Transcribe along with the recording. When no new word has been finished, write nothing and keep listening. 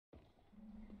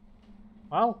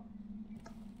Well,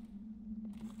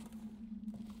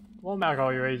 welcome back,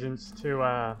 all you agents,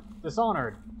 to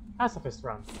Dishonored pacifist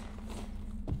run.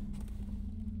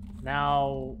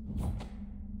 Now,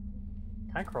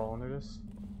 can I crawl under this?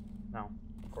 No,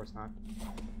 of course not.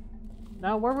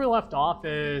 Now, where we left off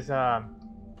is I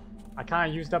kind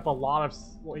of used up a lot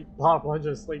of bunch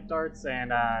of sleep darts,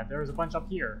 and there was a bunch up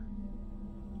here.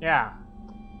 Yeah,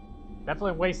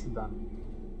 definitely wasted them.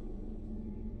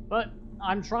 But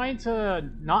I'm trying to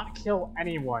not kill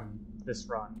anyone this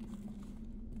run.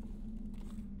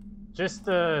 Just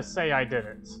to say I did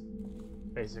it,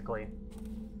 basically.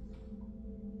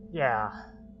 Yeah.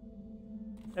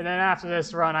 And then after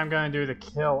this run, I'm gonna do the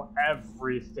kill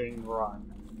everything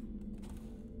run.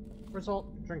 First of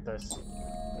all, drink this.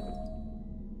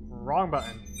 Wrong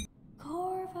button.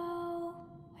 Corvo,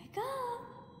 wake up!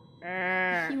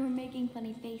 Eh. You were making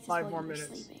funny faces while you were 5 more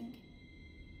minutes. sleeping.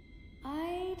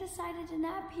 I decided to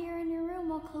nap here in your room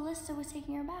while Callista was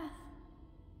taking her bath.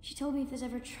 She told me if there's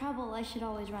ever trouble, I should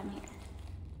always run here.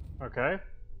 Okay.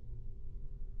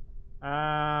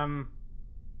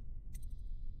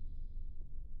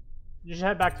 You should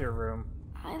head back to your room.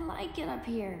 I like it up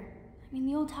here. I mean,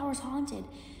 the old tower's haunted.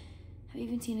 I've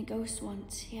even seen a ghost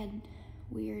once. He had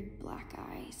weird black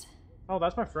eyes. Oh,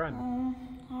 that's my friend. Oh,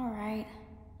 alright.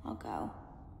 I'll go.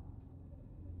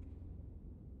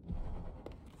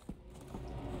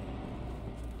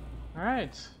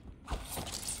 Alright.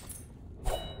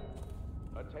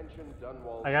 Attention,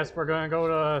 Dunwall. I guess we're gonna go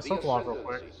to Sokolov real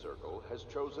quick. The Circle has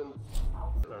chosen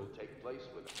will take place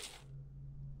with.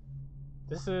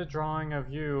 This is a drawing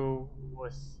of you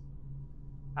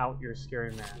without your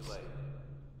scary mask.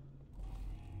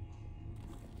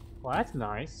 Well, that's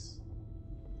nice.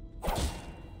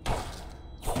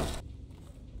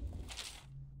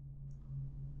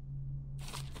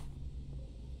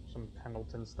 Some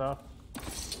Pendleton stuff.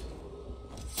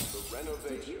 The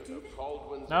renovation of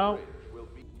Caldwell's No. Bridge will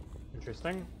be.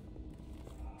 Interesting.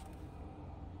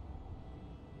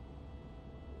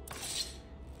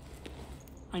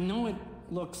 I know it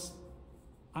looks...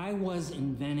 I was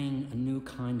inventing a new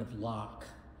kind of lock.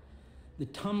 The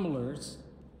tumblers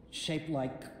shaped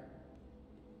like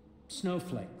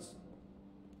snowflakes.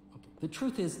 Okay. The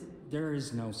truth is, there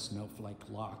is no snowflake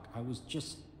lock. I was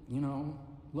just, you know,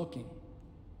 looking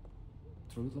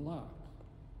through the lock.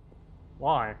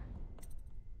 Why?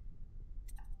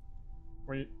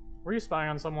 Were you spying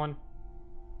on someone?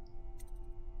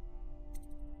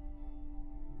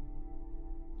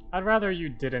 I'd rather you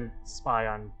didn't spy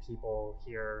on people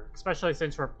here, especially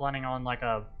since we're planning on like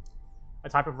a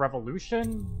type of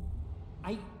revolution.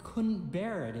 I couldn't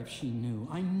bear it if she knew.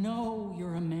 I know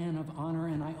you're a man of honor,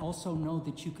 and I also know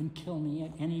that you can kill me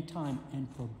at any time. And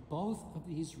for both of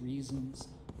these reasons,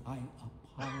 I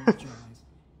apologize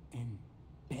and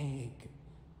beg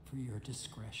for your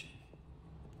discretion.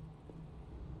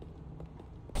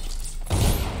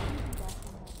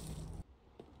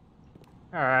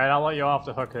 Alright, I'll let you off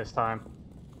the hook this time.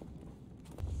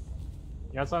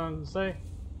 You got something to say?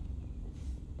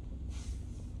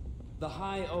 The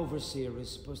High Overseer is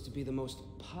supposed to be the most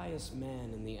pious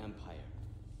man in the Empire,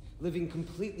 living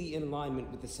completely in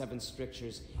alignment with the Seven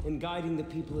Strictures and guiding the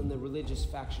people in the religious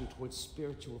faction towards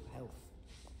spiritual health.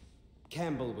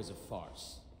 Campbell was a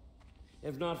farce.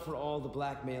 If not for all the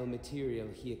blackmail material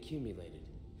he accumulated,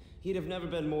 he'd have never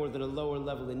been more than a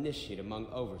lower-level initiate among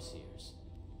Overseers.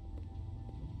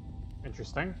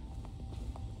 Interesting.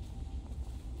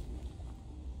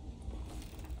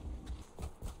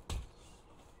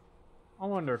 I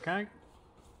wonder,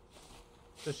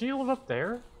 does she live up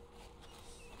there?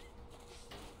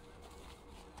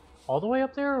 All the way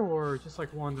up there, or just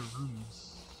like one of the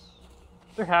rooms?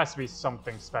 There has to be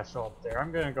something special up there.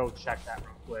 I'm gonna go check that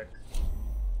real quick.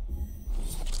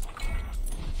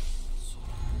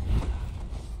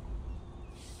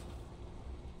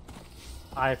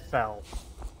 I fell.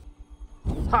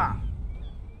 Ha!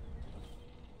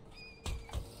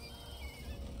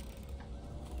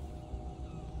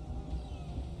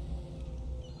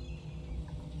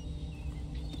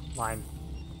 Mine.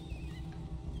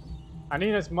 I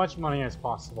need as much money as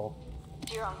possible.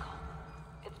 Dear Uncle,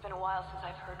 it's been a while since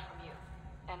I've heard from you,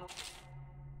 and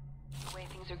the way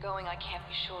things are going, I can't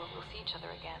be sure we'll see each other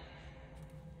again.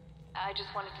 I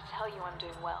just wanted to tell you I'm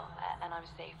doing well, and I'm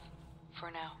safe,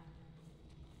 for now.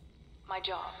 My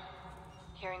job,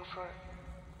 caring for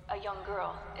a young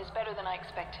girl, is better than I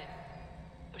expected,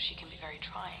 though she can be very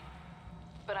trying.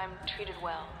 But I'm treated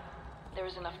well. There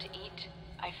is enough to eat.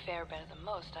 I fare better than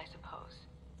most, I suppose.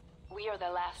 We are the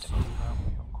last of us.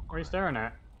 What are you staring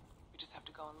at? We just have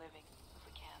to go on living, if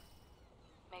we can.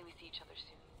 May we see each other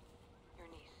soon. Your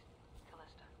niece,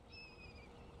 Callista.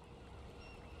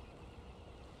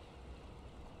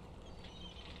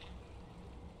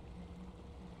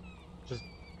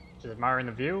 Just admiring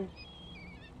the view.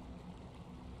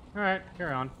 Alright,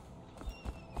 carry on.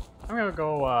 I'm gonna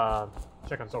go,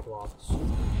 check on Sokolov.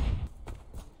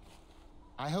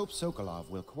 I hope Sokolov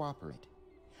will cooperate.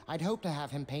 I'd hope to have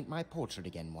him paint my portrait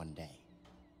again one day.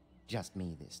 Just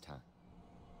me this time.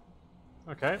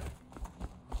 Okay.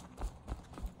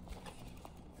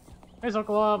 Hey,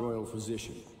 Sokolov. Royal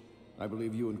physician. I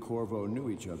believe you and Corvo knew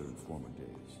each other in former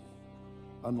days.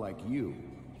 Unlike you,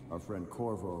 our friend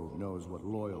Corvo knows what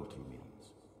loyalty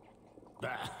means.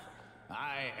 Bah!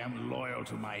 I am loyal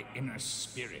to my inner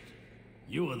spirit.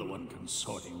 You are the one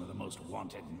consorting with the most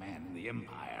wanted man in the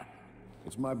Empire.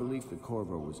 It's my belief that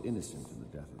Corvo was innocent in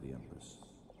the death of the Empress,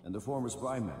 and the former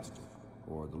spy master,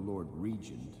 or the Lord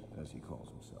Regent, as he calls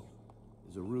himself,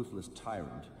 is a ruthless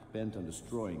tyrant bent on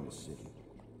destroying the city,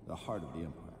 the heart of the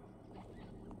Empire.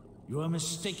 You are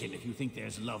mistaken if you think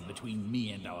there's love between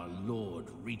me and our Lord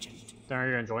Regent. Then are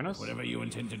you gonna join us? Whatever you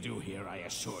intend to do here, I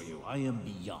assure you, I am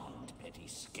beyond petty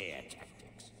scare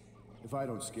tactics. If I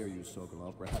don't scare you,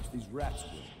 Sokolov, perhaps these rats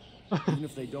will. Even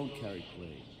if they don't carry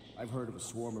plague. I've heard of a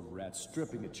swarm of rats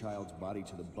stripping a child's body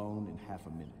to the bone in half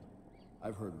a minute.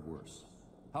 I've heard worse.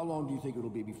 How long do you think it'll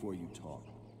be before you talk?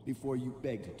 Before you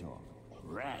beg to talk?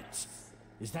 Rats?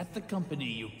 Is that the company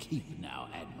you keep now,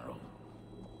 Admiral?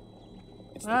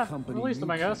 It's the company release them,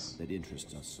 I you guess. keep that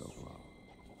interests us, Sokolov.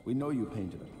 We know you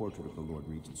painted a portrait of the Lord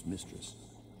Regent's mistress,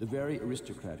 the very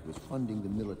aristocrat who is funding the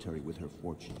military with her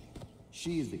fortune.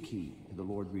 She is the key to the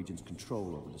Lord Regent's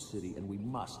control over the city, and we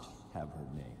must have her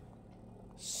name.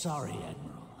 Sorry,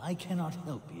 Admiral. I cannot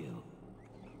help you.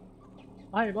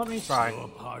 Hi, let me try. You're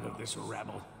part of this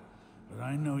rabble, but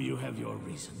I know you have your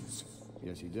reasons.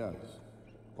 Yes, he does.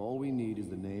 All we need is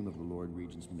the name of the Lord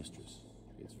Regent's mistress.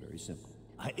 It's very simple.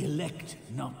 I elect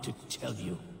not to tell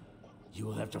you. You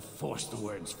will have to force the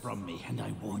words from me, and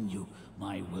I warn you,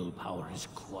 my willpower is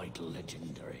quite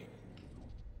legendary.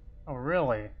 Oh,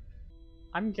 really?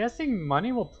 I'm guessing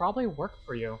money will probably work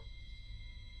for you.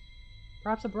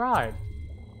 Perhaps a bribe.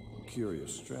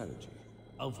 Curious strategy.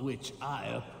 Of which I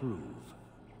approve.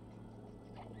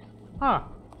 Huh.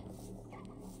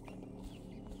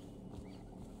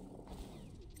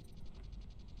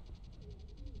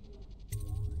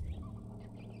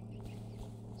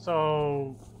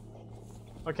 So...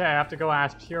 Okay, I have to go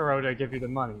ask Puro to give you the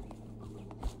money.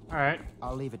 Alright.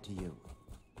 I'll leave it to you.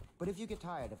 But if you get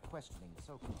tired of questioning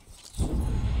Sokolov...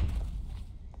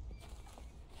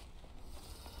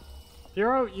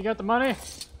 Puro, you got the money?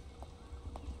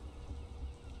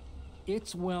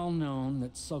 It's well known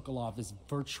that Sokolov is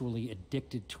virtually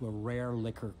addicted to a rare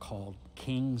liquor called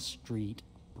King Street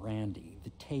Brandy. The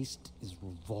taste is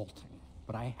revolting,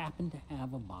 but I happen to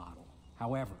have a bottle.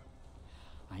 However,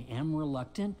 I am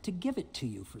reluctant to give it to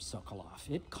you for Sokolov.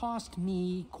 It cost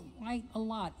me quite a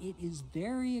lot. It is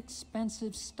very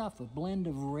expensive stuff, a blend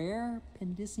of rare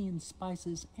Pendician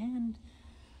spices and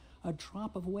a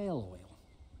drop of whale oil.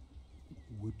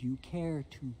 Would you care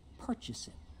to purchase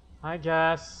it? I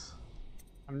guess.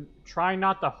 I'm trying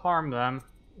not to harm them,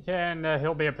 and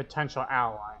he'll be a potential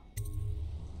ally.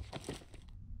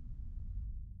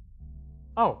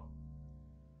 Oh.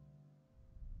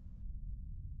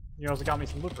 You also got me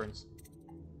some blueprints.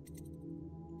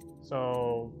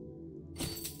 So...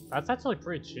 That's actually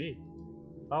pretty cheap.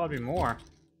 That would be more.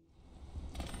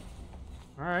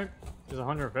 Alright. Just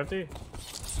 150?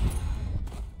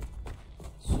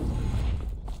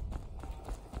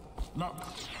 No.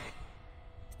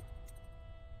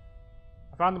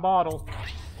 I found the bottle.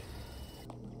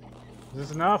 Is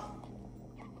this enough?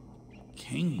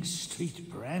 King Street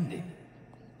Brandy?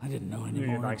 I didn't know any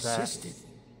more like that. existed.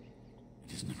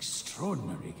 It is an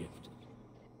extraordinary gift.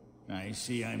 I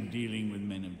see I'm dealing with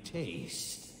men of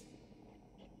taste.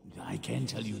 I can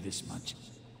tell you this much.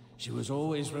 She was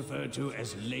always referred to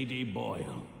as Lady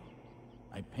Boyle.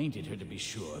 I painted her to be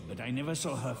sure, but I never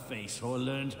saw her face or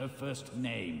learned her first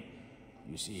name.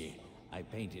 You see, I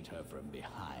painted her from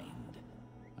behind.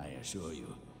 I assure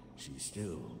you, she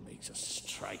still makes a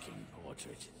striking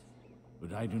portrait.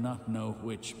 But I do not know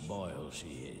which Boyle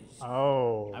she is.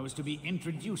 Oh. I was to be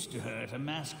introduced to her at a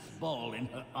masked ball in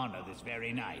her honor this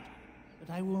very night.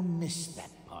 But I will miss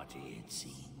that party, it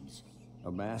seems.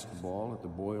 A masked ball at the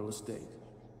Boyle estate.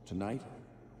 Tonight?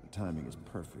 The timing is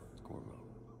perfect, Corvo.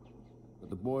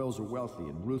 But the Boyles are wealthy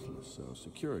and ruthless, so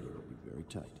security will be very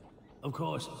tight. Of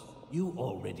course, you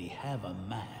already have a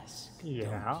mask,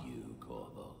 Yeah. don't you,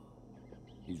 Corvo?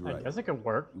 He's I right. guess it could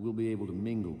work. You will be able to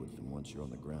mingle with them once you're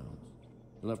on the grounds.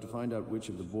 You'll have to find out which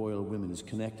of the Boyle women is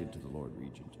connected to the Lord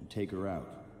Regent and take her out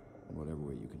in whatever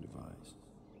way you can devise.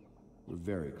 We're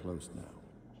very close now.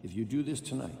 If you do this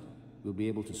tonight, we'll be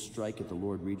able to strike at the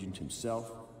Lord Regent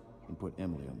himself and put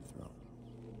Emily on the throne.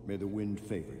 May the wind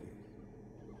favor you.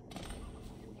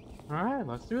 Alright,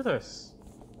 let's do this.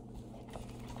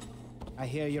 I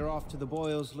hear you're off to the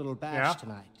Boyles' little bash Yeah.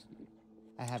 tonight.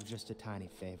 I have just a tiny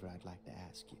favor I'd like to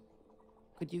ask you.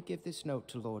 Could you give this note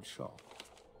to Lord Shaw?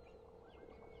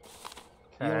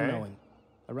 You'll know him.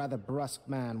 A rather brusque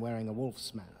man wearing a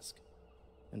wolf's mask.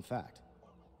 In fact,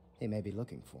 he may be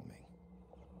looking for me.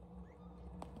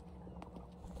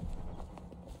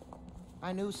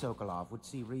 I knew Sokolov would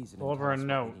see reason. Deliver a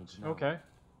note. Okay.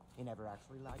 He never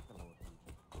actually liked the Lord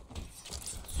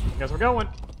people. Guess we're going.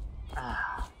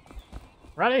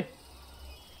 Ready?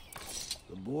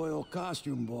 The Boyle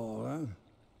costume ball, huh?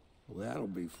 Well, that'll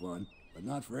be fun, but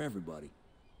not for everybody.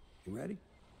 You ready?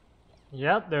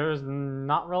 Yep, there's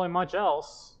not really much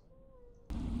else.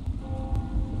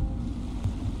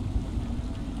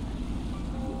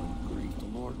 Grief, the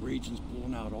Lord Regent's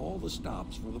pulling out all the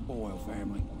stops for the Boyle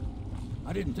family.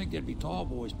 I didn't think there'd be tall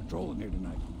boys patrolling here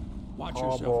tonight. Watch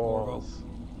Tall yourself, Corvo. boys.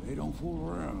 They don't fool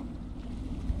around.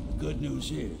 The good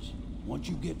news is, once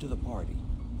you get to the party,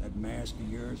 that mask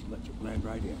of yours lets you blend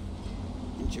right in.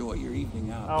 Enjoy your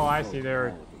evening out. Oh, I see.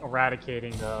 They're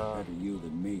eradicating the Better you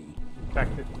than me.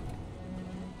 infected.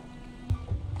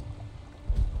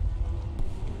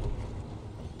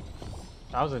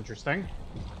 That was interesting.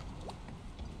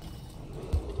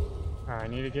 Alright, I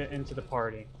need to get into the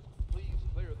party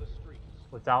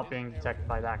without being detected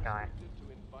by that guy.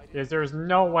 Because there's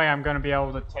no way I'm going to be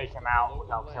able to take him out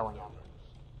without killing him.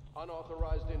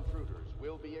 Unauthorized intruders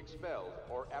will be expelled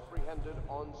or apprehended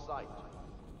on sight.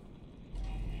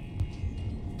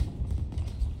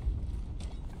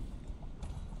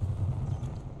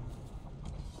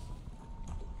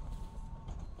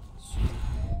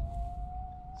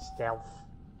 Stealth.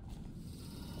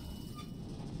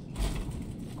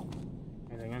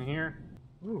 Anything in here?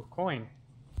 Ooh, coin.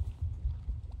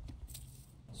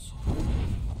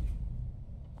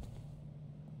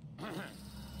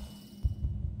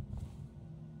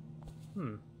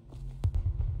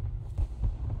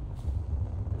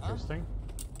 Interesting.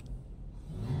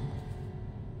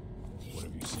 What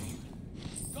have you seen?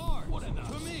 Guard! What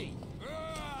enough? For me!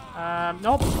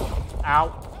 Nope.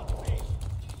 Ow.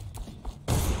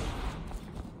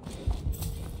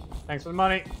 Thanks for the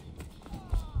money.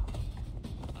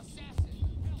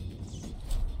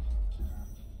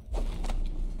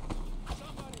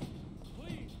 Somebody,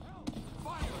 please help!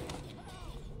 Fire it!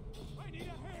 Help! I need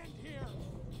a hand here!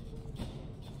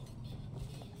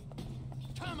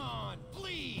 Come on,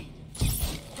 bleed!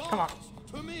 Come on.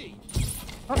 To me!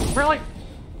 Oh, really?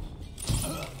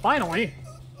 Finally.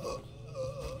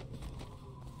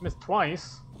 Missed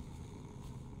twice.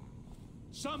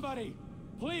 Somebody,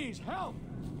 please help!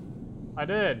 I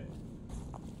did.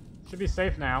 Should be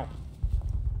safe now.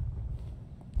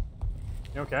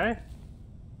 You okay?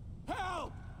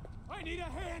 Help! I need a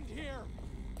hand here!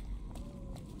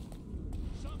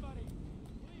 Somebody,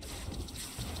 please!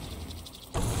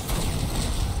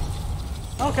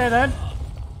 Okay then.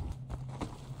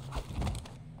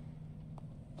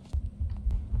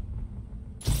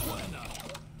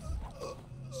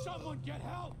 Someone get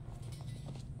help!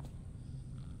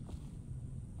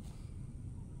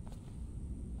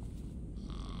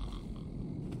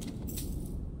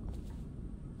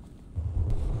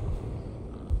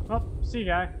 Oh, see you,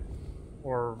 guy.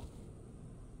 Or...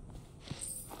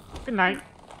 Good night.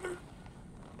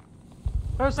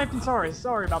 Better safe than sorry.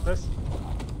 Sorry about this.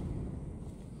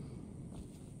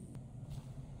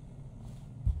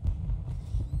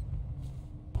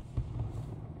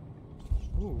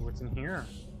 Ooh, what's in here?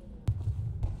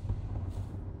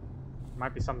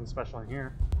 Might be something special in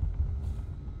here.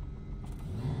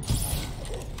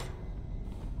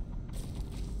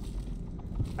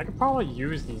 I could probably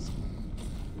use these.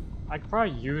 I could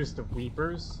probably use the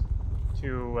Weepers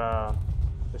to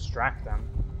distract them.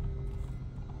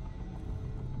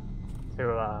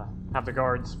 To have the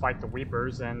guards fight the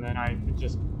Weepers, and then I could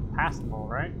just pass them all,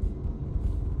 right?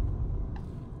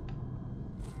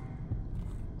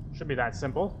 Should be that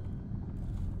simple.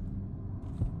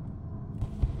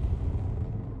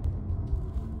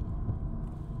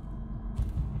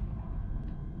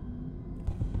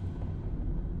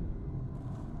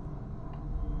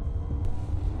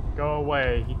 Go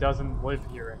away. He doesn't live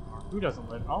here anymore. Who doesn't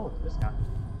live? Oh, this guy.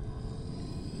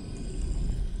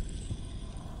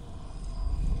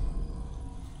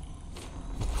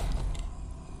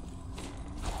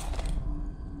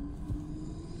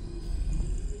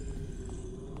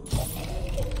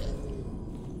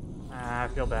 I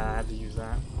feel bad. I had to use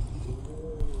that.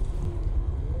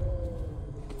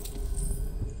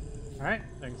 Alright,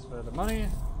 thanks for the money.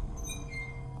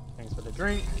 Thanks for the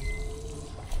drink.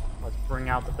 Let's bring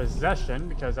out the possession,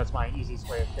 because that's my easiest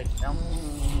way of taking them.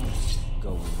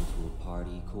 Going to a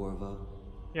party, Corvo?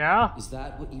 Yeah? Is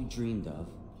that what you dreamed of?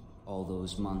 All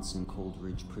those months in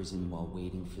Coldridge Prison while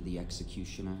waiting for the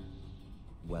executioner?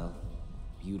 Wealth,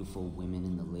 beautiful women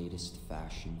in the latest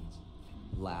fashions,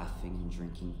 laughing and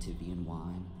drinking Tibian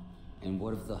wine. And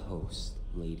what of the host,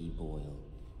 Lady Boyle?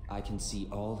 I can see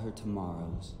all her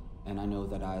tomorrows, and I know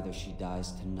that either she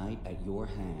dies tonight at your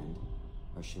hand,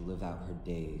 or she'll live out her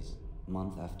days,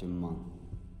 month after month,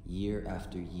 year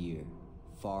after year,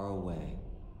 far away,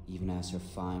 even as her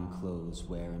fine clothes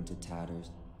wear into tatters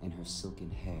and her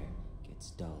silken hair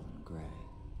gets dull and gray.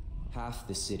 Half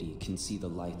the city can see the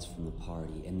lights from the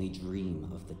party, and they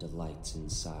dream of the delights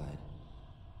inside.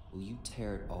 Will you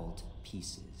tear it all to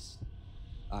pieces?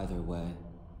 Either way,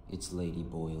 it's Lady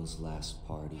Boyle's last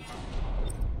party.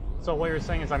 So what you're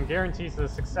saying is I'm guaranteed to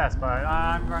success, but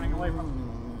I'm running away from...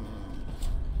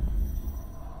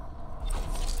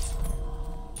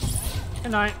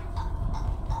 Good night.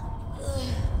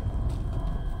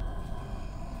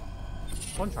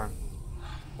 One charm.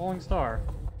 Falling star.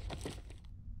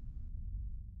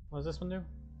 What does this one do?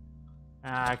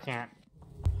 I can't.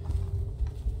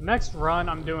 Next run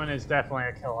I'm doing is definitely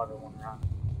a kill everyone run.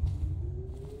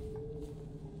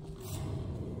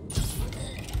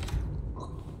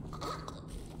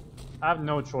 I have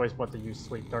no choice but to use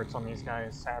sleep darts on these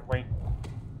guys, sadly.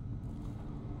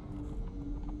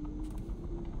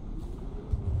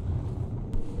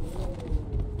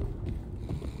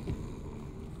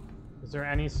 Is there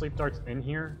any sleep darts in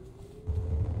here?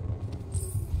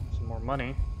 Some more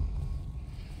money.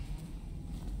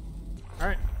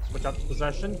 Alright, switch out to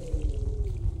possession.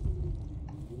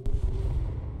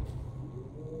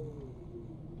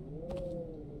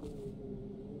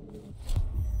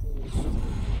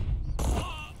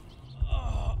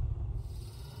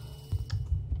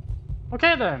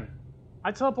 Okay then,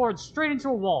 I teleported straight into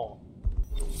a wall.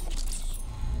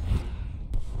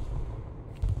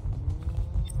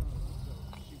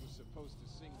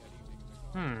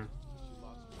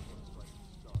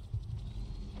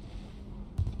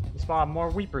 We spot more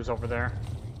weepers over there.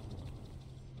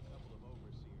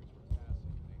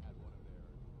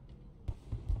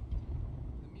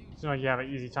 Seems like you have an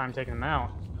easy time taking them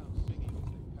out.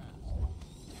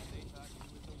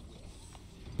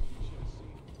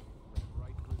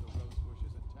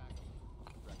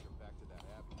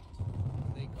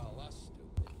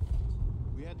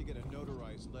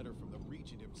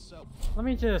 Let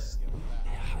me just...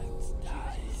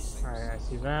 Alright, I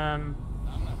see them.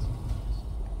 I'm not surprised.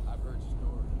 I've heard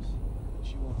stories.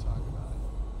 She won't talk about it.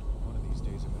 One of these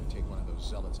days I'm going to take one of those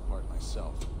zealots apart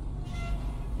myself.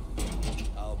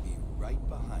 I'll be right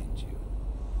behind you.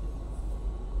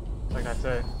 Looks like that's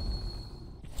it.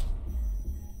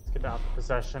 Let's get out of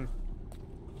possession.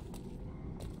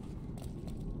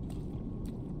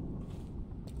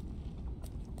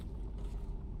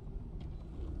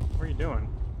 What are you doing?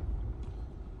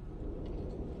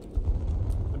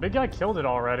 The big guy killed it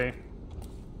already.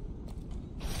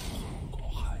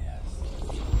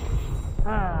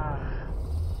 Ah.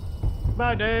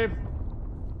 Bye, Dave.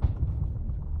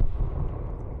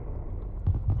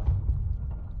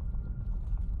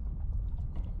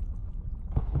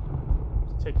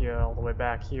 Take you all the way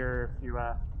back here if you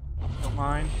don't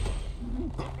mind.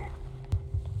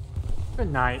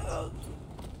 Good night.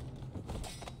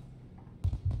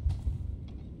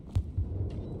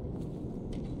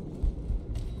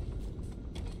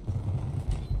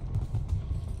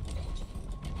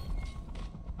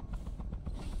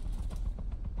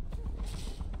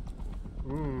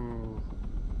 Ooh.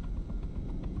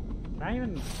 Can I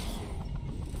even...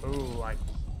 Ooh, I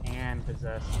can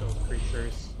possess those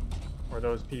creatures. Or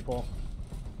those people.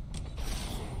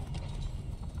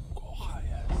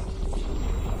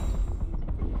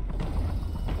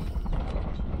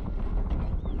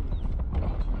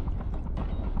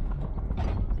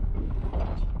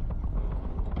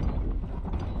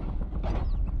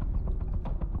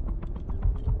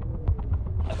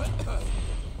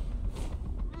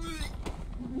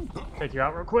 Take you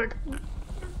out real quick.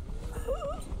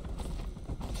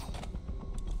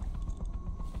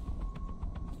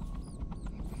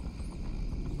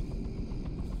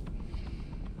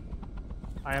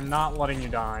 I am not letting you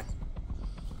die.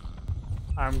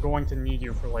 I'm going to need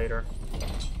you for later.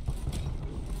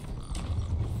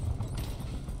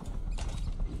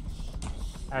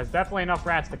 There's definitely enough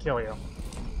rats to kill you.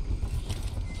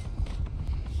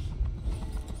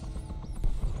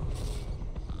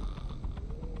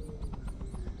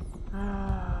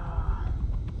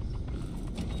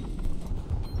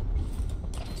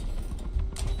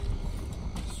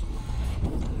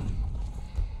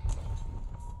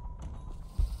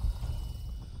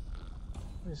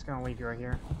 just gonna leave you right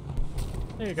here.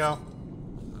 There you go.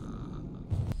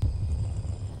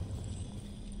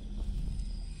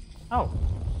 Oh,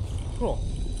 cool.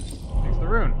 Thanks for the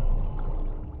rune.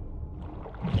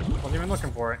 Wasn't even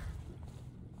looking for it.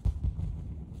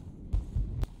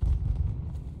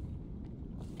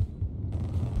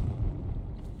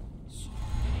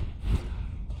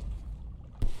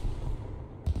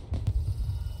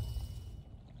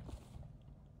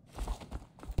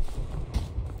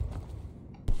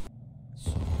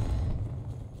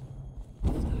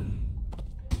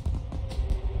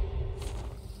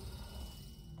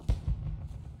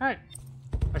 Alright.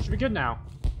 I should be good now.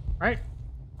 Right?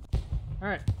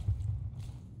 Alright.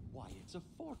 Why, it's a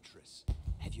fortress.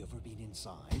 Have you ever been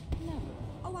inside? Never.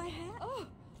 Oh, I have? Oh,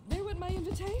 there went my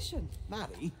invitation.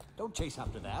 Maddie, don't chase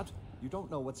after that. You don't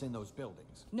know what's in those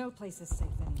buildings. No place is safe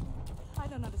anymore. I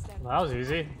don't understand. Well, that was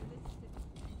easy.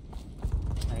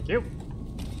 Thank you.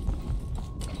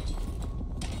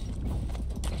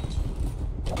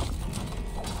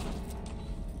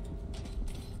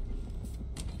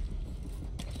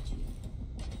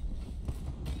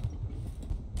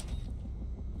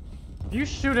 If you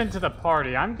shoot into the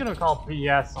party, I'm gonna call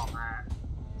BS on that.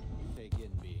 Take in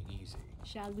being easy.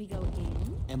 Shall we go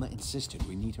in? Emma insisted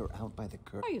we meet her out by the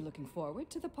curtain. Are you looking forward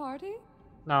to the party?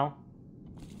 No.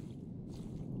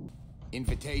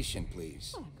 Invitation,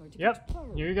 please. Well, I'm going to Yep. get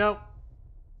thoroughly Here you go.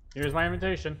 Here's my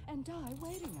invitation. and die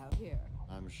waiting out here.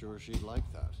 I'm sure she'd like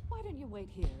that. Why don't you wait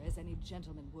here, as any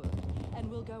gentleman would, and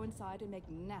we'll go inside and make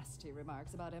nasty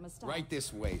remarks about Emma's style. Right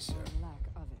this way, sir. Or lack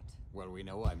of it. Well, we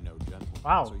know I'm no gentleman.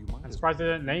 Wow. So you might I'm as surprised they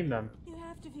didn't name them. You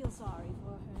have to feel sorry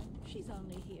for her. She's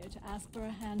only here to ask for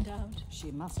a handout.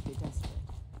 She must be desperate.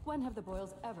 When have the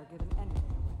Boyles ever given anything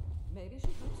away? Maybe she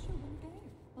hopes she'll win the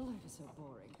game. Life is so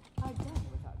boring. I've done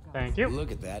it without guns. Thank you.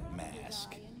 Look at that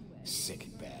mask. Sick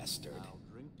bastard.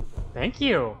 Thank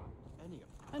you.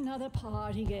 Another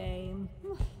party game.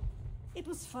 It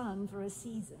was fun for a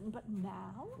season, but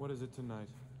now? What is it tonight?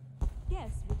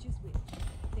 Guess which is which.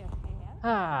 Their hair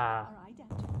Ah. are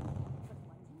identical, but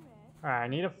one's in red. Alright, I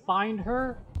need to find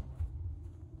her.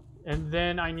 And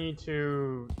then I need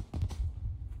to...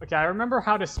 Okay, I remember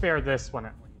how to spare this one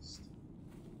at least.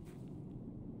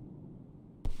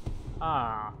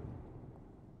 Ah.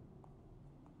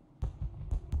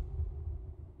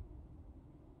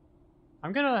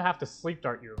 I'm gonna have to sleep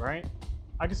dart you, right?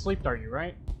 I can sleep dart you,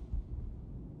 right?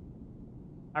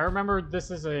 I remember this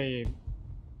is a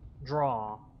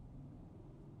draw.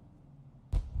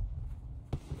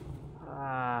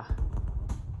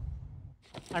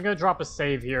 I'm gonna drop a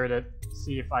save here to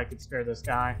see if I could spare this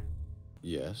guy.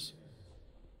 Yes.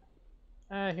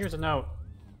 Here's a note.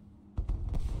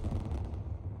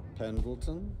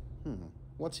 Pendleton?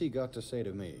 What's he got to say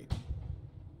to me?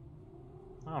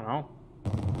 I don't know.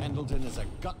 Pendleton is a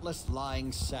gutless,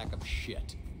 lying sack of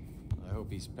shit. I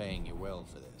hope he's paying you well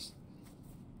for this.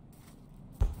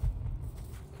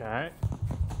 Okay.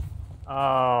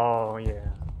 Oh, yeah.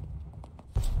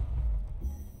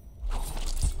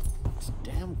 It's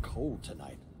damn cold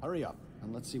tonight. Hurry up,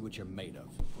 and let's see what you're made of.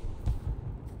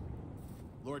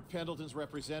 Lord Pendleton's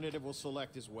representative will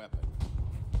select his weapon.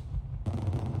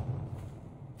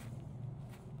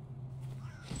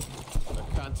 The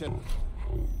content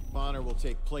of honor will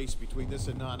take place between this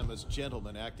anonymous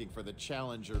gentleman acting for the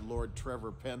challenger, Lord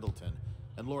Trevor Pendleton,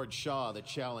 and Lord Shaw, the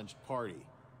challenged party.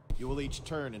 You will each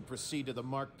turn and proceed to the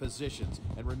marked positions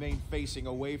and remain facing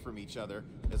away from each other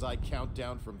as I count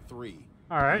down from 3.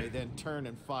 Alright. You may then turn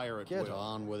and fire at will. Get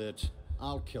on with it.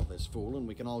 I'll kill this fool and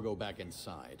we can all go back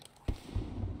inside.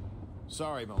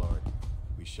 Sorry, my lord.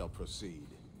 We shall proceed.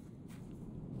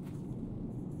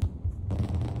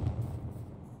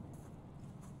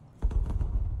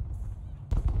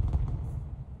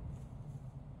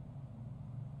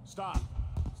 Stop.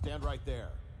 Stand right there.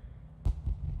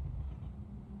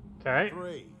 Okay.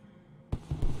 3,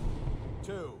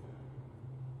 2,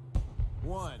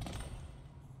 1.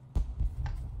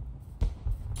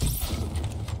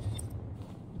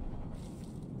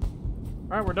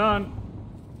 Alright, we're done.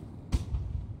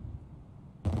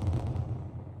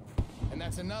 And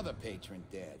that's another patron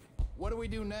dead. What do we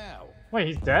do now? Wait,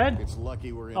 he's dead? It's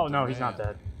lucky we're in Oh, no, he's demand. not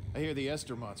dead. I hear the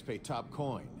Estermonts pay top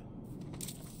coin.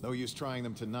 No use trying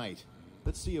them tonight.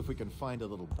 Let's see if we can find a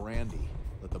little brandy.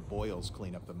 Let the Boyles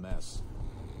clean up the mess.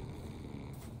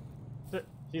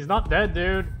 He's not dead,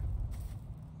 dude.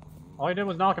 All he did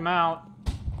was knock him out.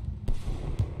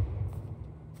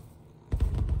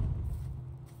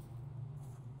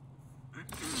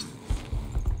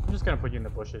 I'm just gonna put you in the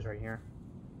bushes right here.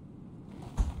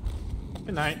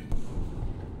 Good night.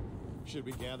 Should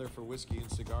we gather for whiskey and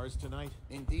cigars tonight?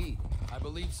 Indeed, I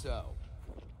believe so.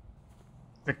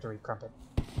 victory crumpet.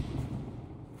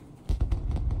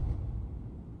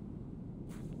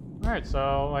 Alright,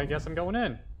 so I guess I'm going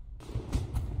in.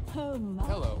 Oh my,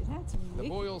 Hello. that's The wicked.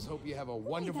 Boyles hope you have a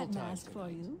wonderful that time. mask for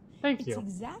you. Thank It's you.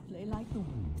 exactly like the...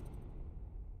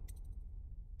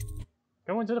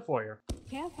 Go into the foyer.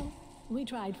 Careful. We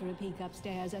tried for a peek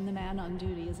upstairs, and the man on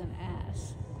duty is an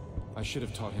ass. I should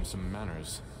have taught him some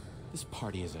manners. This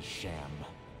party is a sham.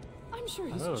 I'm sure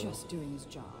he's Oh. just doing his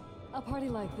job. A party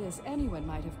like this, anyone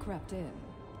might have crept in.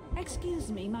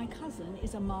 Excuse me, my cousin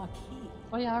is a marquis.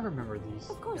 Oh yeah, I remember these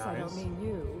Of course, guys. I don't mean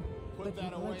you. Put But that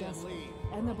people are away and desperate, leave.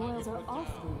 and the Boyles are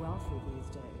awfully wealthy these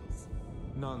days.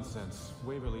 Nonsense.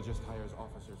 Waverly just hires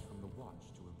officers from the Watch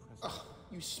to impress them.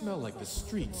 You smell like the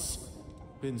streets.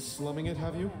 Been slumming it,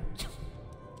 have you?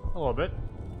 A little bit.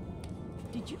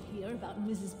 Did you hear about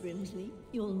Mrs. Brimsley?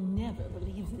 You'll never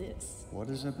believe this. What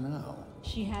is it now?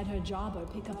 She had her jobber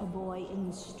pick up a boy in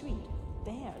the street.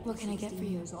 Barely What can I get for 16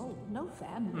 you? years old. No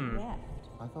family left.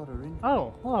 I thought her in.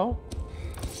 Oh, hello.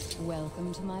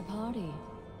 Welcome to my party.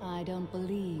 I don't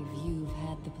believe you've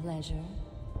had the pleasure.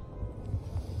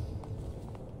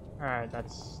 Alright,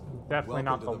 that's definitely Welcome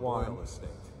not to the one. Boyle estate.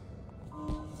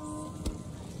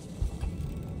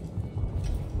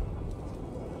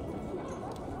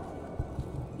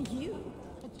 You?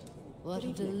 What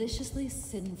a deliciously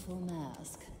sinful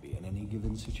mask. Be in any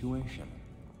given situation,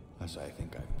 as I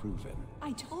think I've proven.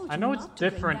 I told you I know it's not to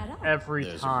bring different that up. every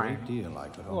There's time. a great deal I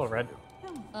could Hello, offer. Red.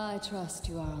 I trust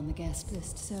you are on the guest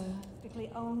list, sir.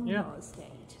 Practically own Yeah. your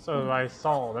estate. So I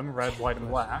saw them, red, white, and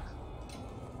black.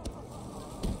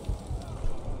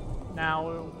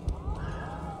 Now,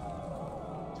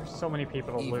 there's so many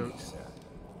people to loot.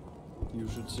 You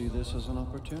should see this as an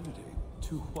opportunity.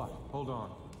 To what? Hold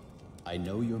on. I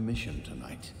know your mission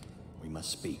tonight. We must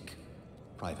speak.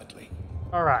 Privately.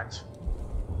 Alright.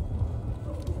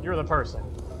 You're the person.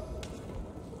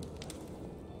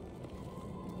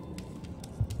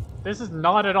 This is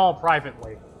not at all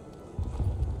privately.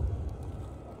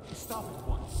 Stop it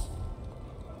once.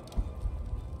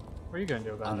 What are you gonna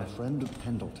do about I'm it? a friend of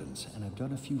Pendleton's, and I've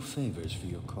done a few favors for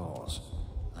your cause.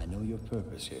 I know your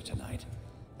purpose here tonight,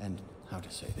 and how to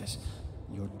say this,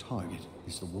 your target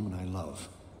is the woman I love.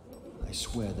 I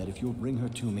swear that if you'll bring her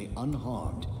to me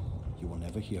unharmed, you will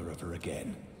never hear of her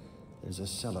again. There's a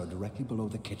cellar directly below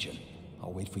the kitchen.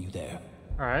 I'll wait for you there.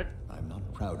 Alright. I'm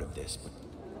not proud of this, but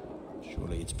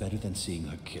surely it's better than seeing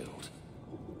her killed.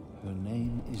 Her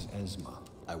name is Esma.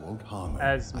 I won't harm her,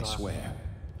 Esma. I swear.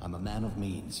 I'm a man of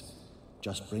means.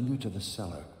 Just bring her to the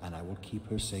cellar, and I will keep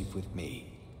her safe with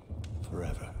me.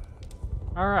 Forever.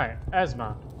 Alright,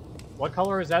 Esma. What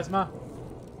color is Esma?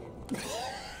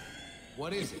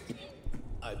 What is it?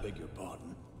 I beg your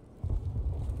pardon.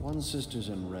 One sister's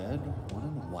in red, one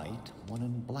in white, one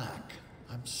in black.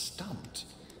 I'm stumped.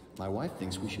 My wife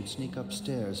thinks we should sneak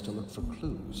upstairs to look for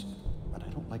clues, but I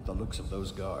don't like the looks of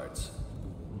those guards.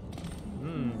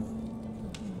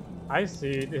 I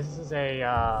see. This is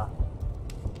a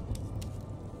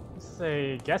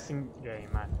guessing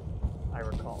game, I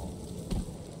recall.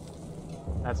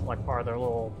 That's like part of their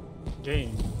little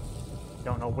game. You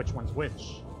don't know which one's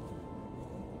which.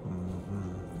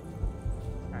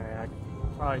 Alright, I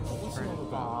could probably turn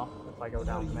it off if I go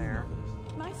down there.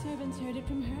 My servants heard it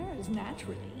from hers,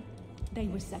 naturally. They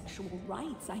were sexual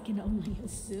rights, I can only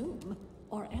assume.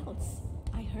 Or else,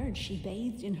 I heard she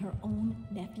bathed in her own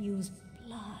nephew's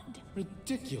blood.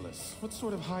 Ridiculous. What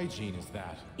sort of hygiene is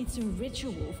that? It's a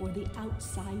ritual for the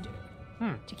outsider.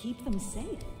 To keep them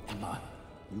safe. Emma,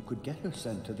 you could get her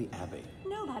sent to the Abbey.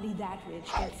 Nobody that rich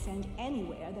gets sent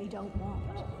anywhere they don't want.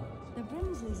 The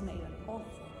Brimsleys made an awful.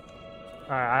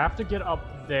 Alright, I have to get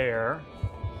up there.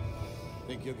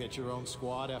 Think you'll get your own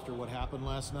squad after what happened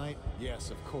last night? Yes,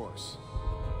 of course.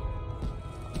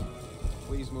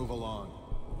 Please move along.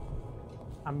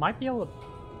 I might be able to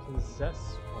possess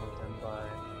one of them, but...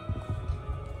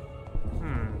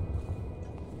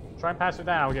 Try and pass through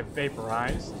that, I'll get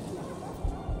vaporized.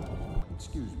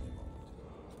 Excuse me.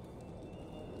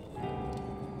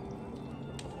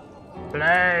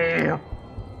 Play!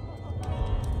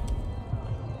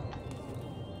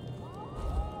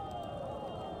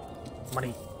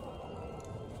 Money.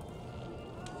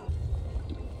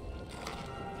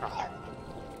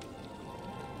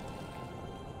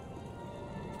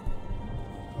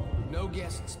 No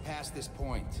guests past this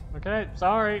point. Okay,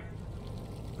 sorry.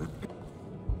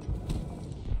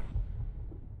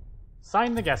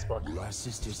 Sign the guest book. Our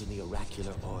sisters in the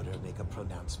oracular order make a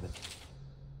pronouncement.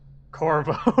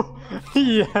 Corvo.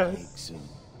 Yes.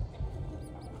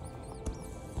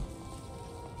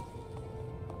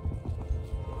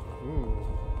 Ooh.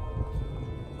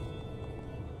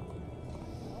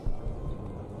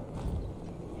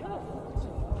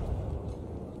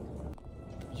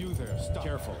 You there, stop.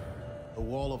 Careful. The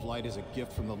Wall of Light is a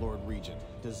gift from the Lord Regent,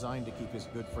 designed to keep his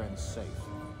good friends safe.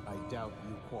 I doubt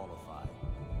you qualify.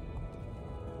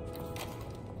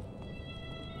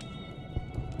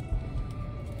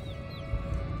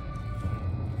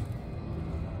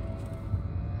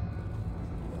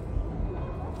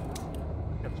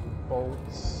 Got some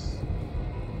bolts.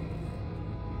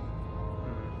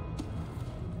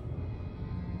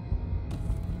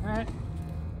 Alright.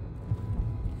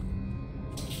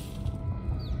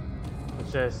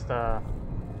 Let's just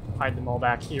hide them all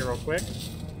back here real quick.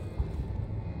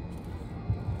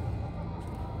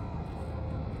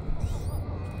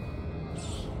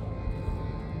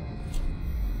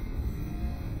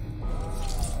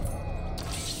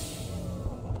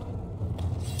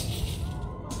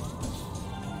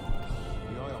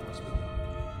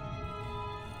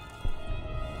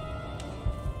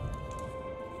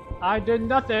 I did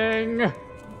nothing!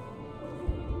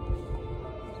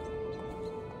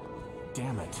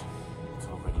 Damn it. It's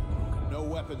already broken. No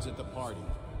weapons at the party.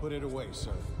 Put it away,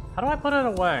 sir. How do I put it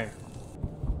away?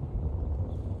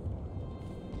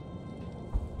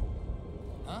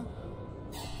 Huh?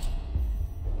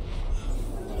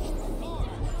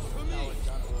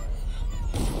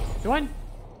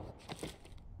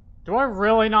 Do I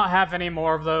really not have any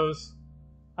more of those?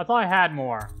 I thought I had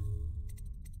more.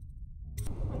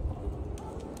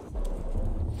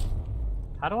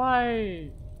 How do I...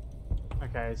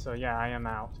 Okay, so yeah, I am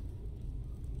out.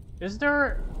 Is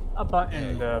there a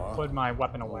button to put my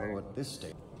weapon away? Hello at this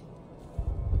stage.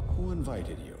 Who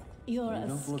invited you? You're You a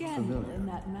don't look scandal familiar, in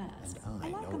that mask. and I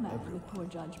like know a man everyone. with poor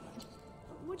judgment.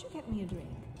 Would you get me a drink?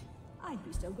 I'd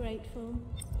be so grateful.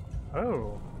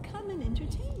 Oh. Come and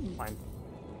entertain me. Fine.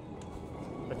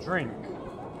 A drink.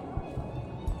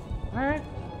 Alright.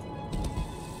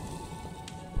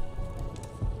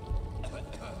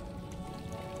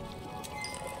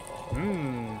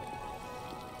 Mmm.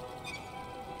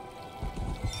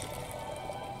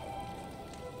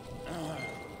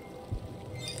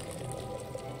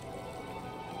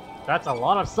 That's a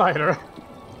lot of cider.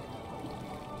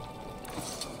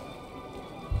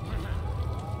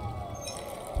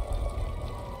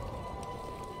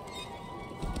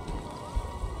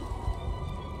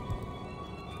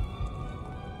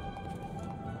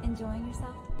 Enjoying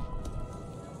yourself?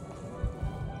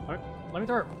 Let me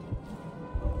through.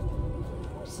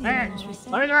 See Hey, what you're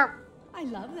saying? let me through. I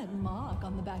love that mark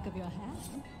on the back of your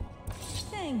hand.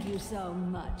 Thank you so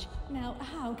much. Now,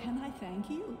 how can I thank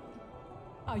you?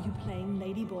 Are you playing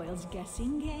Lady Boyle's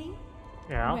guessing game?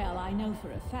 Yeah. Well, I know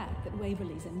for a fact that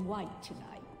Waverly's in white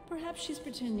tonight. Perhaps she's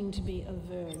pretending to be a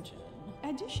virgin.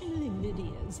 Additionally,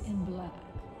 Lydia's in black.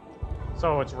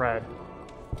 So it's red.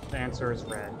 The answer is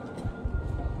red.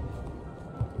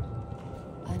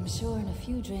 I'm sure in a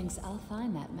few drinks I'll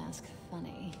find that mask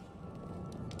funny.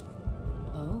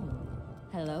 Oh,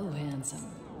 hello, handsome.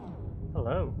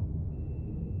 Hello.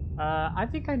 I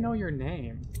think I know your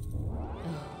name.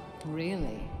 Oh,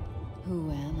 really? Who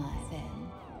am I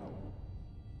then?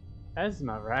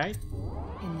 Esma, right?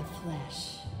 In the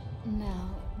flesh.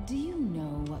 Now, do you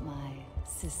know what my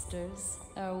sisters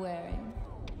are wearing?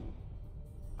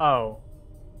 Oh.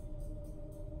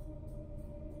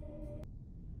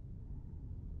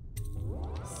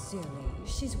 Silly,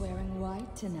 she's wearing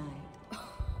white tonight.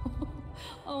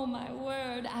 Oh my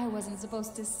word, I wasn't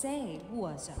supposed to say,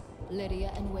 was I?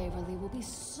 Lydia and Waverly will be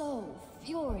so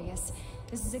furious.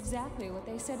 This is exactly what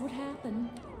they said would happen.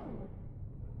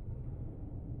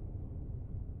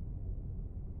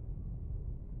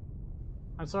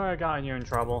 I'm sorry I got you in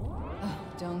trouble. Oh,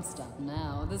 don't stop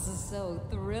now. This is so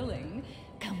thrilling.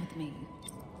 Come with me.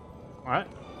 What?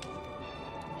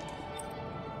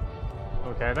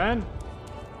 Okay then.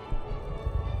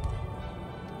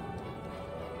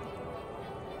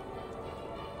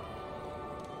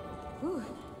 Ooh,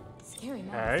 scary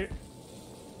mouth. Okay.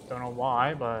 Don't know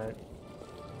why, but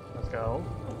let's go.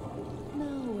 Now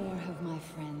where have my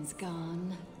friends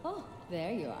gone? Oh,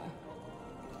 there you are.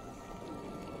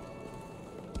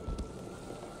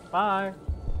 Bye.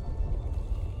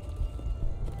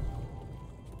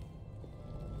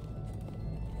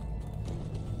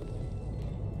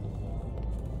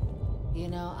 You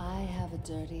know, I have a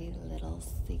dirty little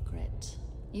secret.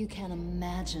 You can't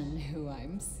imagine who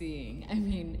I'm seeing. I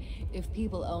mean, if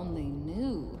people only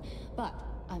knew. But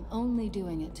I'm only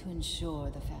doing it to ensure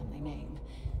the family name.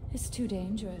 It's too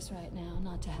dangerous right now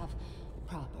not to have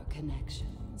proper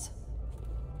connections.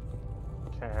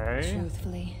 Okay.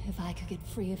 Truthfully, if I could get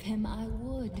free of him, I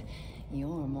would.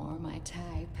 You're more my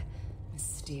type.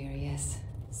 Mysterious,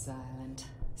 silent,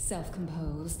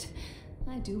 self-composed.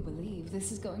 I do believe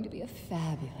this is going to be a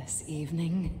fabulous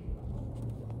evening.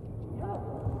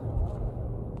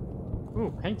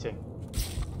 Ooh, painting.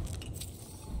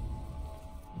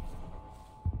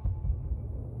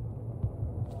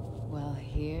 Well,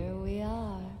 here we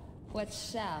are. What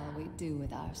shall we do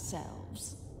with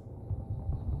ourselves?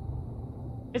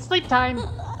 It's sleep time!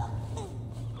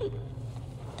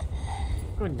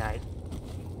 Good night.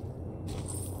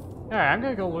 Alright, I'm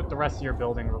gonna go loot the rest of your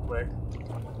building real quick.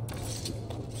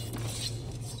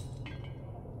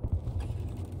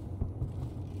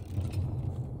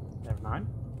 Never mind.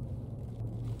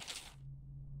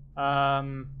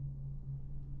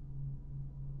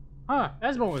 Huh,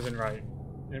 Esmo was in right.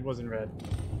 It was in red.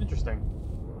 Interesting.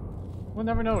 We'll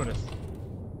never notice.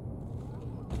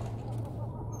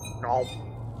 No.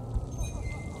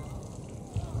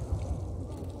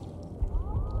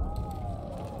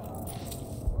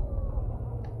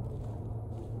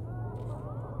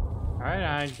 Alright,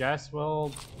 I guess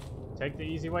we'll take the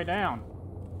easy way down.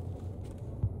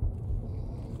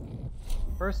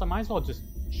 First, I might as well just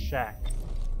check.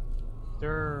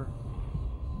 There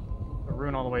a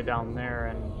rune all the way down there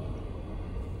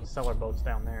and cellar boats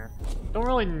down there. Don't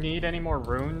really need any more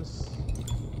runes.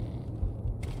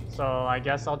 So I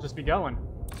guess I'll just be going.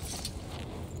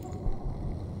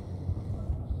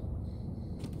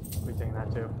 We're taking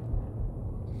that too.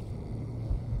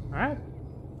 Alright.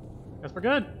 Guess we're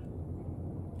good.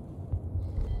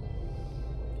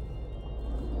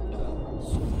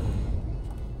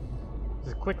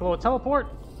 Just a quick little teleport.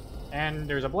 And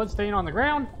there's a bloodstain on the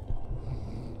ground.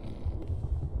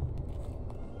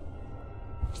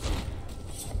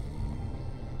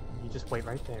 You just wait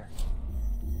right there.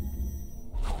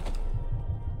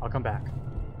 I'll come back.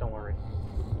 Don't worry.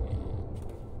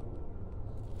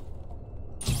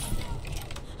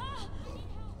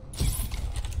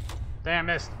 Damn,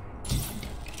 missed.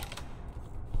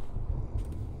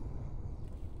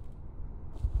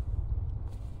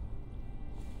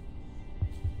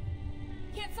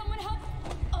 Can't someone help?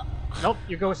 Nope,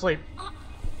 you go to sleep.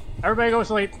 Everybody go to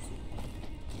sleep.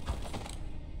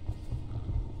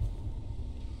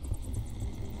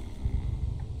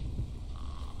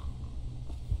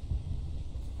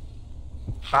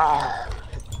 Ah.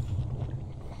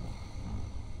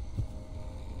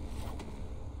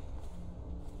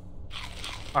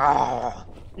 Ah,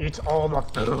 eat all the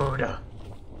food.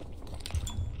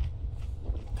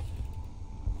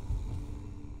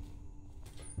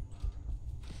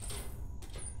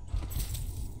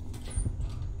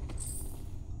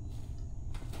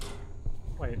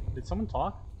 Wait, did someone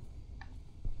talk?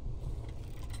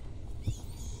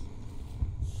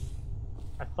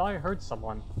 I thought I heard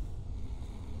someone.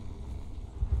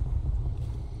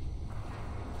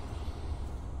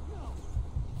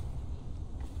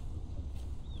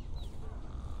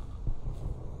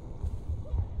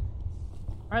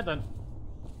 Alright then.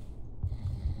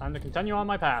 Time to continue on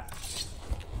my path.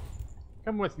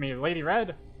 Come with me, Lady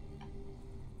Red.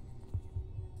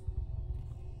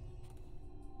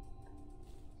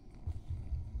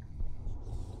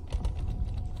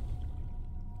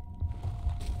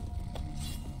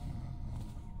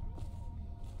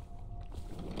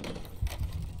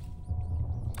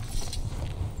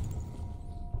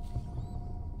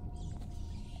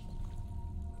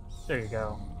 There you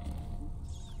go.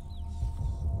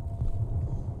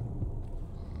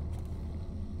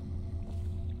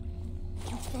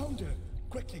 Found her!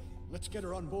 Quickly, let's get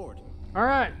her on board.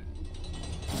 Alright.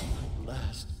 At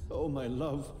last. Oh, my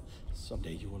love.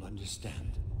 Someday you will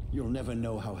understand. You'll never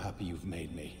know how happy you've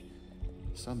made me.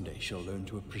 Someday she'll learn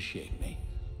to appreciate me.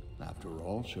 After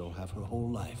all, she'll have her whole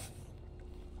life.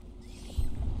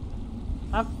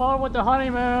 Have fun with the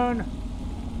honeymoon!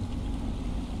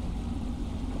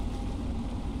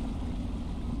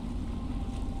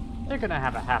 They're gonna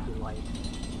have a happy life.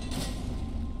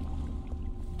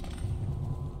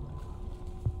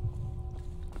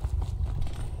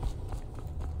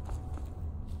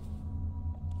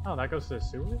 Oh, that goes to the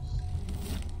sewers?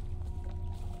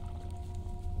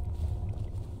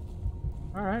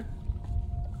 Alright.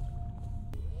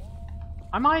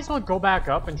 I might as well go back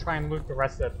up and try and loot the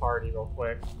rest of the party real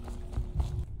quick.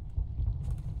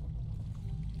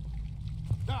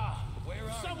 Ah, where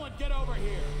are someone get over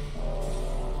here!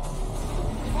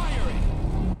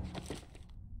 Firing!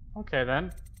 Okay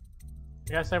then.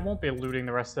 I guess I won't be looting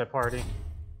the rest of the party.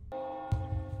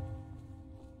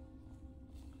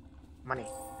 Money.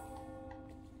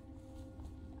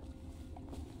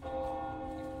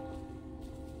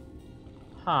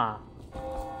 Huh.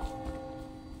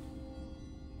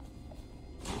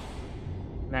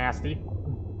 Nasty.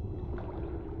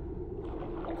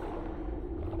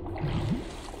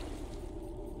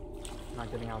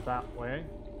 Not getting out that way.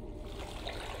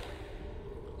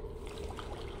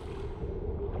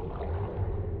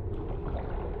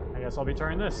 guess I'll be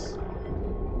turning this.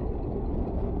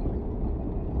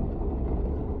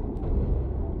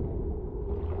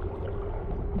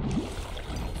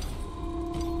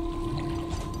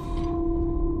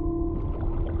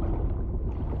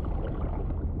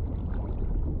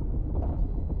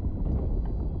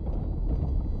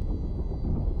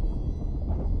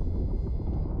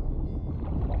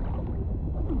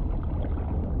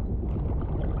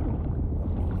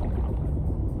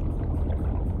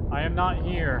 I am not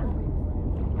here.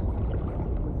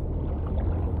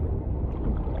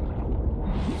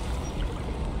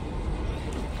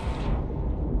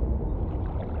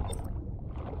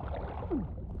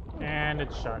 And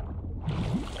it's shut.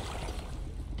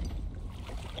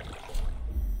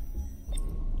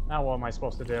 Now what am I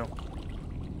supposed to do?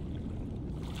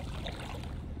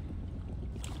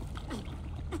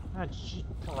 Ah, gee,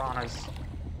 piranhas.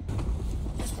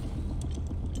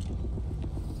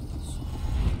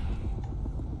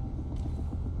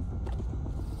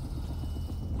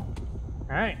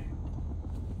 Alright.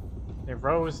 They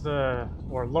rose the,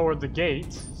 or lowered the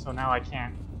gate, so now I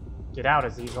can't get out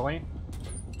as easily.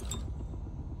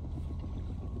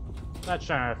 That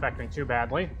shouldn't affect me too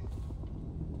badly.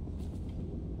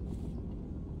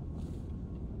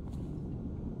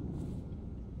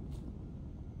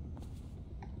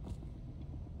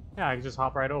 Yeah, I can just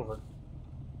hop right over.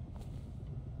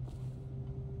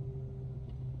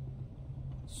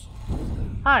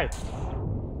 Hi!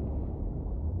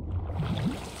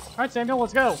 Alright, Samuel,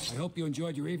 let's go! I hope you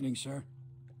enjoyed your evening, sir.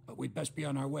 But we'd best be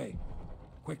on our way.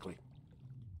 Quickly.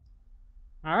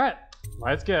 Alright,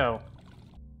 let's go.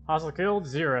 Hostile killed,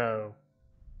 0.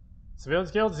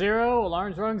 Civilians killed, 0.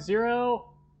 Alarms rung,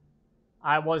 0.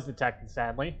 I was detected,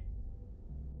 sadly.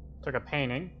 Took a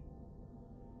painting.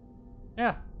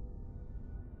 Yeah.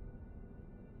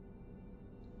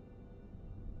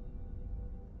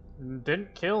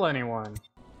 Didn't kill anyone.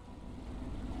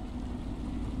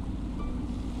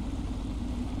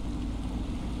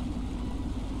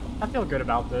 I feel good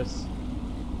about this.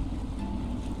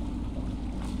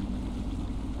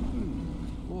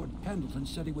 Lord Pendleton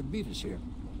said he would meet us here.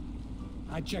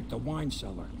 I checked the wine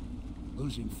cellar.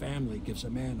 Losing family gives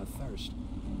a man a thirst.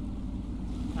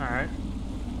 Alright.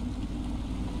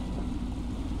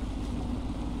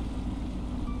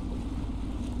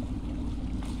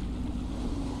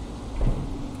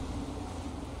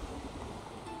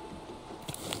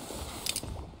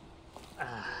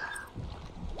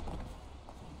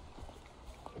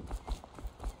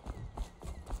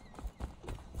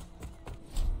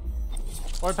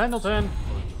 Lord Pendleton!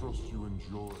 I trust you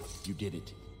enjoy. You did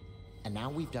it. And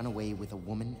now we've done away with a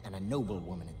woman, and a noble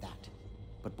woman at that.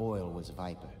 But Boyle was a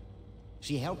viper.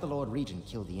 She helped the Lord Regent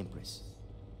kill the Empress.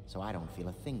 So I don't feel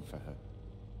a thing for her.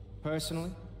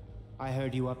 Personally, I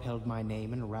heard you upheld my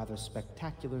name in a rather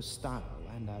spectacular style,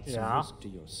 and at some risk to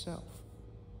yourself.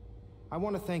 I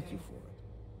want to thank you for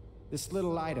it. This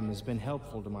little item has been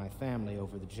helpful to my family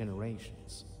over the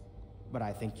generations. But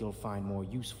I think you'll find more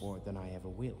use for it than I ever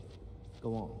will.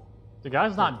 Go on. The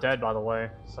guy's not dead, by the way,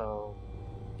 so...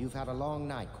 You've had a long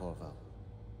night, Corvo.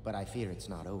 But I fear it's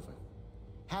not over.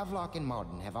 Havelock and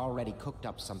Martin have already cooked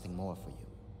up something more for you.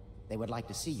 They would like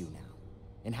to see you now.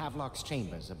 In Havelock's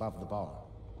chambers above the bar.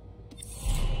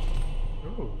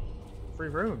 Ooh. Free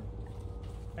room.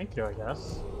 Thank you, I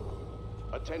guess.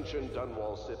 Attention,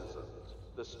 Dunwall citizens.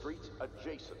 The streets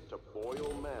adjacent to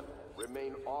Boyle Manor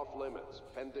remain off-limits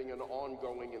pending an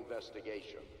ongoing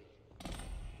investigation.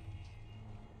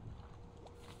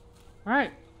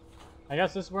 Alright. I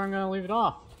guess this is where I'm going to leave it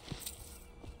off.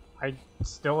 I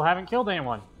still haven't killed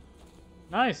anyone.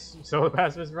 Nice. So the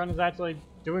pacifist run is actually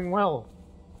doing well.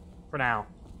 For now.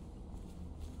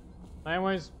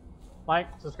 Anyways, like,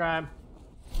 subscribe,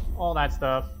 all that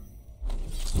stuff.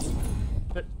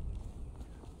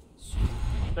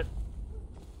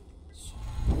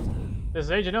 This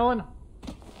is Agent Owen,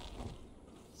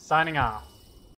 signing off.